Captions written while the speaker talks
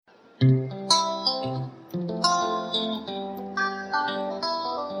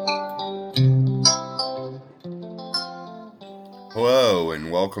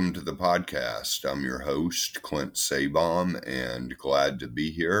and welcome to the podcast. I'm your host, Clint Sabom, and glad to be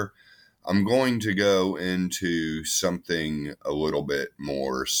here. I'm going to go into something a little bit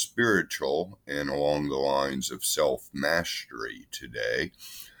more spiritual and along the lines of self-mastery today,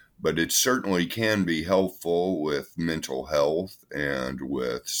 but it certainly can be helpful with mental health and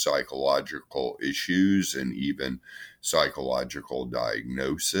with psychological issues and even psychological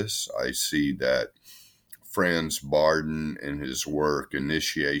diagnosis. I see that Franz Bardon in his work,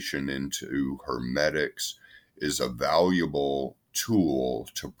 Initiation into Hermetics, is a valuable tool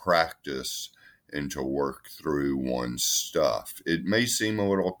to practice and to work through one's stuff. It may seem a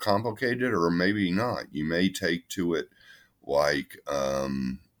little complicated or maybe not. You may take to it like,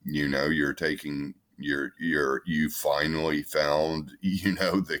 you're taking you finally found,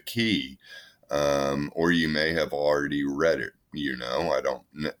 the key, or you may have already read it. I don't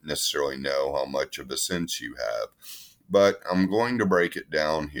necessarily know how much of a sense you have, but I'm going to break it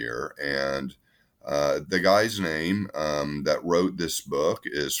down here. And the guy's name that wrote this book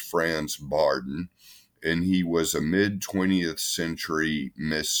is Franz Bardon, and he was a mid-20th century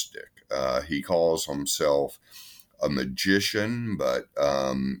mystic. He calls himself a magician, but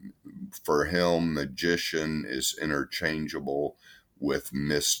for him, magician is interchangeable with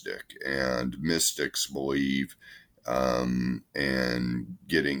mystic, and mystics believe and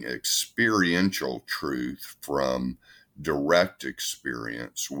getting experiential truth from direct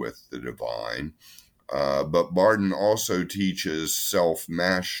experience with the divine. But Bardon also teaches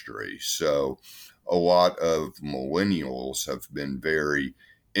self-mastery. So a lot of millennials have been very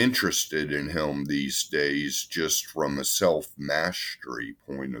interested in him these days just from a self-mastery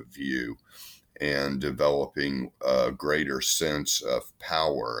point of view and developing a greater sense of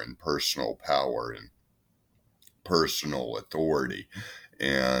power and personal authority.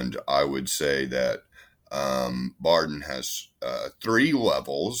 And I would say that Bardon has 3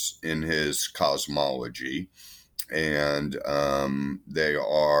 levels in his cosmology, and they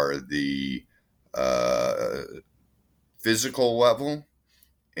are the physical level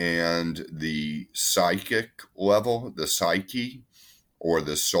and the psychic level, the psyche, or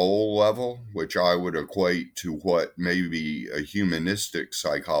the soul level, which I would equate to what maybe a humanistic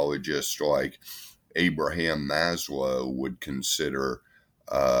psychologist like Abraham Maslow would consider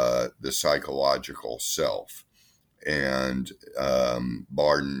the psychological self. And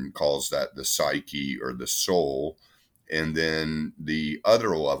Bardon calls that the psyche or the soul. And then the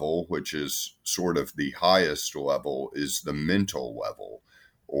other level, which is sort of the highest level, is the mental level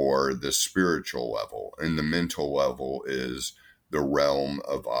or the spiritual level. And the mental level is the realm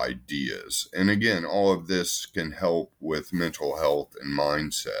of ideas. And again, all of this can help with mental health and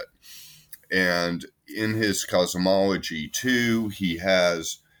mindset. And in his cosmology too,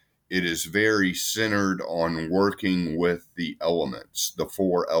 it is very centered on working with the elements, the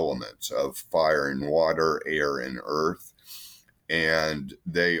 4 elements of fire and water, air and earth. And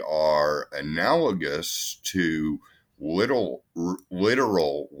they are analogous to literal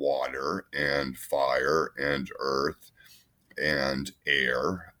water and fire and earth and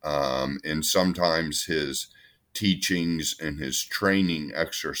air. And sometimes his teachings and his training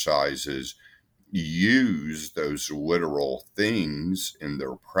exercises use those literal things in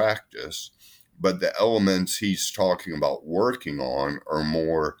their practice, but the elements he's talking about working on are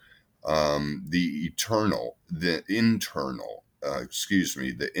more the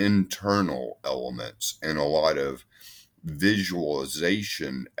internal elements, and a lot of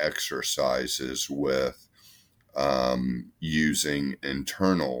visualization exercises with using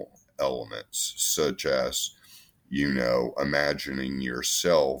internal elements, such as imagining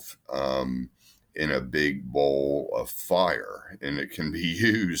yourself in a big bowl of fire, and it can be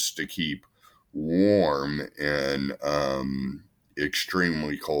used to keep warm in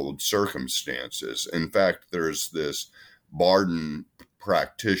extremely cold circumstances. In fact, there's this Bardon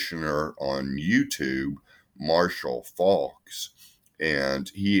practitioner on YouTube, Marshall Falks,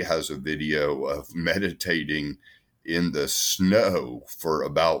 and he has a video of meditating in the snow for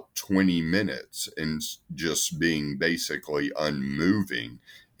about 20 minutes and just being basically unmoving.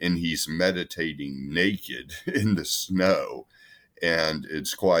 And he's meditating naked in the snow. And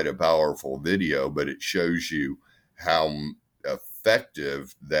it's quite a powerful video, but it shows you how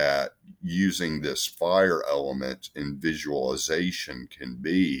effective that using this fire element in visualization can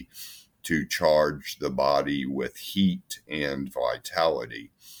be to charge the body with heat and vitality.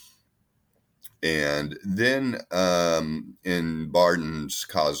 And then in Bardon's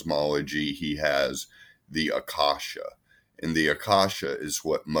cosmology, he has the Akasha. And the Akasha is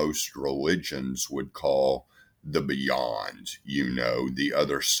what most religions would call the beyond, the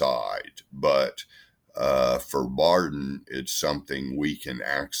other side. But For Bardon, it's something we can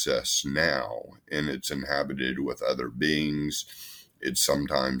access now, and it's inhabited with other beings. It's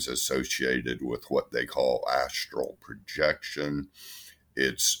sometimes associated with what they call astral projection.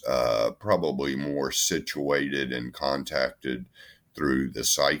 It's probably more situated and contacted through the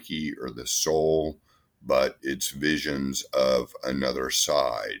psyche or the soul, but it's visions of another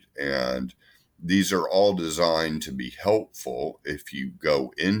side. And these are all designed to be helpful if you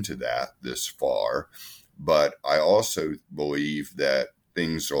go into that this far. But I also believe that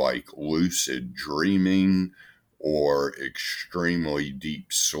things like lucid dreaming or extremely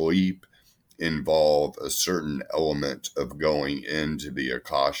deep sleep involve a certain element of going into the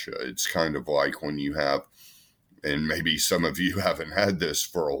Akasha. It's kind of like when you have, and maybe some of you haven't had this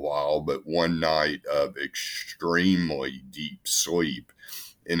for a while, but one night of extremely deep sleep,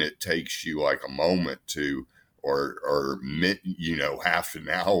 and it takes you like a moment to, or half an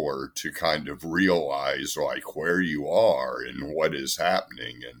hour to kind of realize like where you are and what is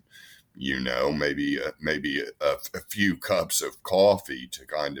happening, and maybe a few cups of coffee to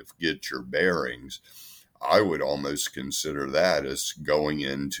kind of get your bearings. I would almost consider that as going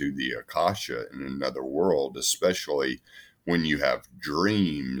into the Akasha in another world, especially when you have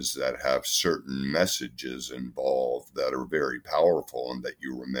dreams that have certain messages involved that are very powerful and that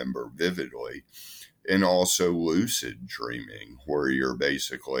you remember vividly. And also lucid dreaming, where you're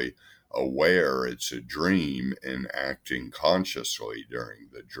basically aware it's a dream and acting consciously during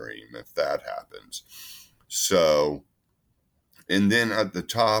the dream, if that happens. So, and then at the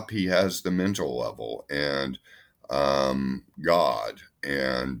top, he has the mental level and God,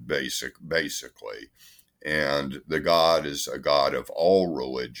 and basically. And the God is a God of all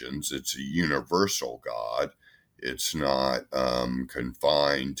religions. It's a universal God. It's not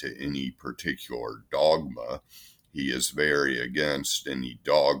confined to any particular dogma. He is very against any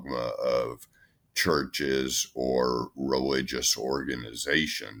dogma of churches or religious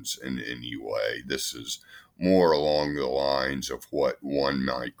organizations in any way. This is more along the lines of what one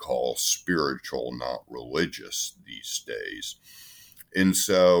might call spiritual, not religious these days. And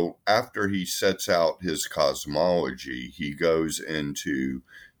so after he sets out his cosmology, he goes into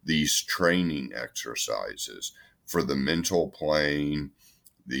these training exercises for the mental plane,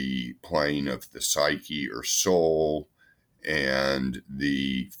 the plane of the psyche or soul, and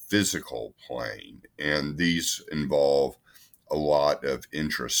the physical plane. And these involve a lot of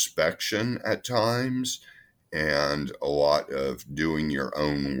introspection at times and a lot of doing your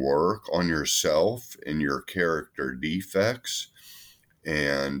own work on yourself and your character defects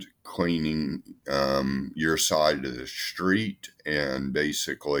and cleaning your side of the street and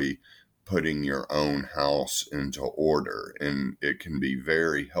basically putting your own house into order. And it can be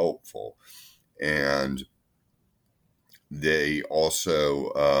very helpful. And they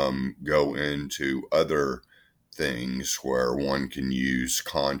also go into other things where one can use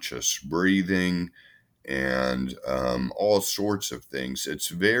conscious breathing and all sorts of things. It's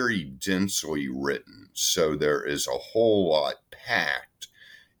very densely written, so there is a whole lot packed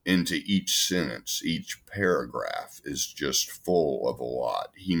into each sentence. Each paragraph is just full of a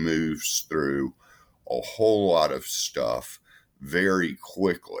lot. He moves through a whole lot of stuff very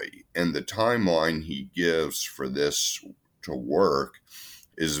quickly, and the timeline he gives for this to work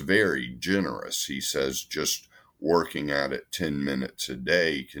is very generous. He says just working at it 10 minutes a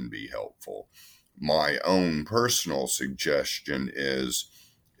day can be helpful. My own personal suggestion is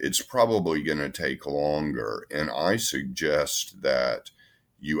it's probably going to take longer, and I suggest that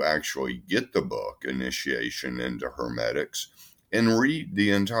you actually get the book, Initiation into Hermetics, and read the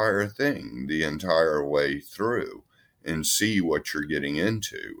entire thing, the entire way through, and see what you're getting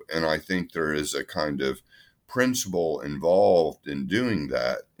into. And I think there is a kind of principle involved in doing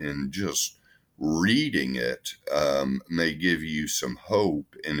that, and just reading it may give you some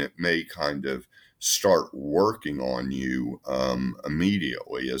hope, and it may kind of start working on you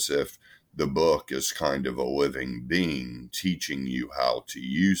immediately, as if the book is kind of a living being teaching you how to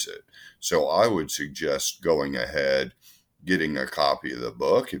use it. So I would suggest going ahead, getting a copy of the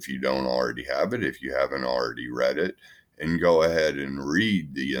book if you don't already have it, if you haven't already read it, and go ahead and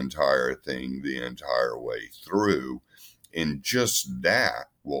read the entire thing the entire way through. And just that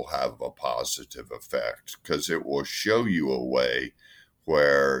will have a positive effect, because it will show you a way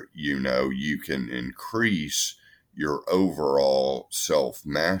where, you can increase your overall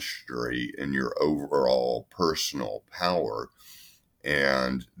self-mastery and your overall personal power.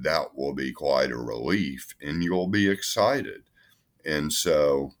 And that will be quite a relief, and you'll be excited. And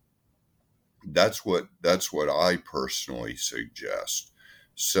so that's what I personally suggest.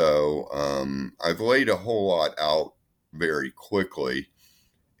 So I've laid a whole lot out very quickly,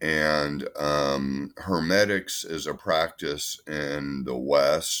 And Hermetics is a practice in the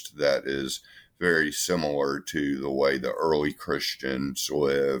West that is very similar to the way the early Christians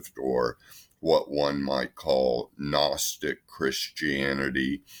lived, or what one might call Gnostic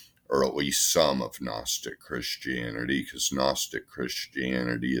Christianity, or at least some of Gnostic Christianity, because Gnostic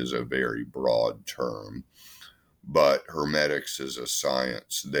Christianity is a very broad term. But Hermetics is a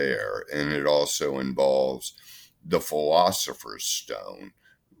science there, and it also involves the Philosopher's Stone,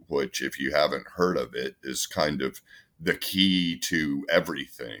 which, if you haven't heard of it, is kind of the key to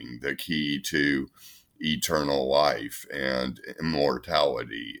everything, the key to eternal life and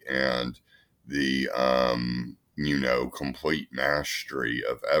immortality and the, complete mastery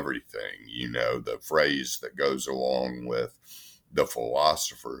of everything. The phrase that goes along with the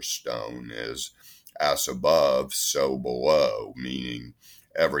Philosopher's Stone is as above, so below, meaning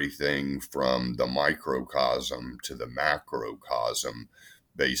everything from the microcosm to the macrocosm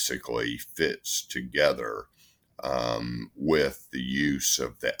basically fits together with the use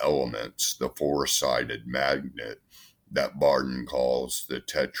of the elements, the four-sided magnet that Bardon calls the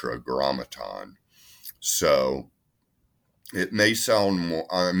tetragrammaton. So it may sound more,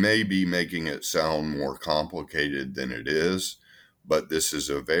 I may be making it sound more complicated than it is, but this is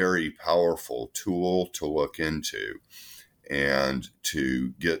a very powerful tool to look into and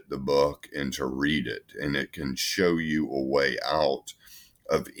to get the book and to read it. And it can show you a way out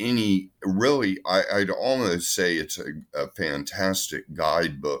of any, really, I'd almost say it's a fantastic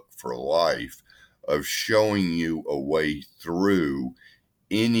guidebook for life of showing you a way through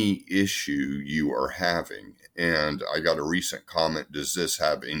any issue you are having. And I got a recent comment, does this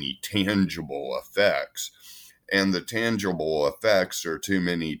have any tangible effects? And the tangible effects are too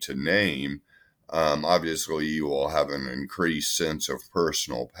many to name. Obviously, you will have an increased sense of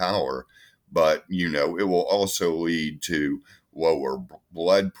personal power, but, it will also lead to lower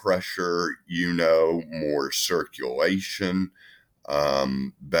blood pressure, more circulation,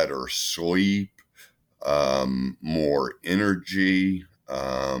 better sleep, more energy,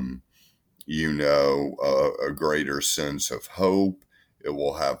 a greater sense of hope. It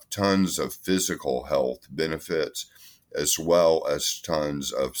will have tons of physical health benefits, as well as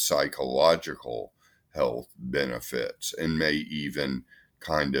tons of psychological health benefits, and may even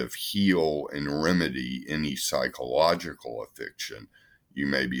kind of heal and remedy any psychological affliction you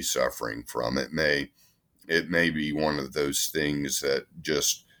may be suffering from. It may be one of those things that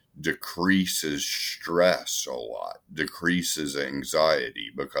just decreases stress a lot, decreases anxiety,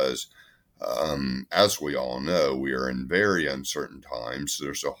 because as we all know, we are in very uncertain times.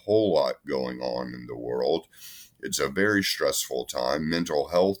 There's a whole lot going on in the world. It's a very stressful time. Mental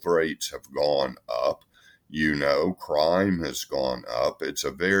health rates have gone up. Crime has gone up. It's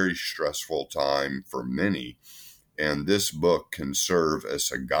a very stressful time for many. And this book can serve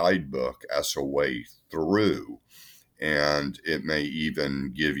as a guidebook, as a way through. And it may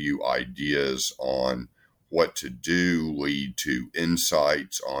even give you ideas on what to do, lead to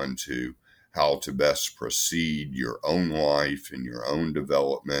insights onto how to best proceed your own life and your own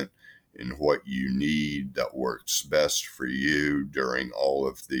development, and what you need that works best for you during all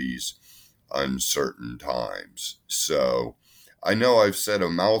of these uncertain times. So I know I've said a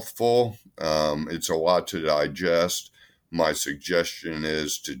mouthful. It's a lot to digest. My suggestion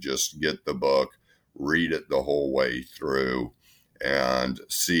is to just get the book, read it the whole way through, and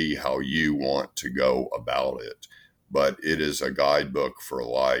see how you want to go about it. But it is a guidebook for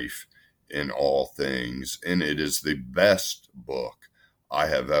life in all things, and it is the best book I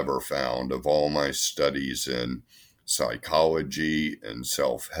have ever found of all my studies in psychology and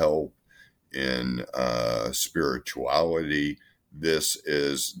self-help, in spirituality. This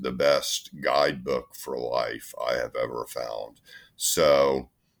is the best guidebook for life I have ever found.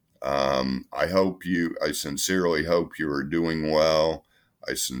 So I sincerely hope you are doing well.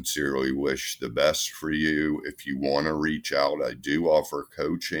 I sincerely wish the best for you. If you want to reach out, I do offer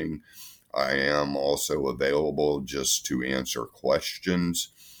coaching. I am also available just to answer questions.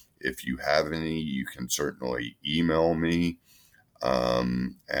 If you have any, you can certainly email me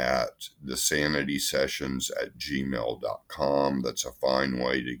at thesanitysessions@gmail.com. That's a fine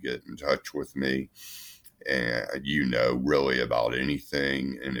way to get in touch with me. And really about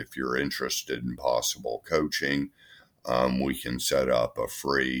anything. And if you're interested in possible coaching, we can set up a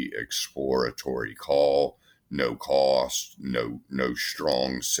free exploratory call, no cost, no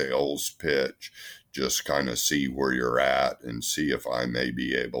strong sales pitch, just kind of see where you're at and see if I may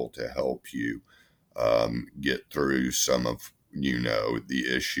be able to help you get through some of the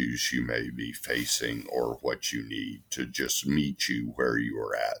issues you may be facing, or what you need to just meet you where you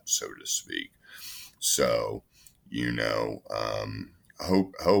are at, so to speak. So,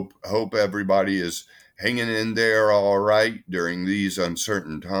 hope everybody is hanging in there all right during these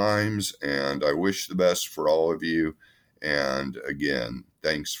uncertain times, and I wish the best for all of you. And again,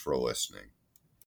 thanks for listening.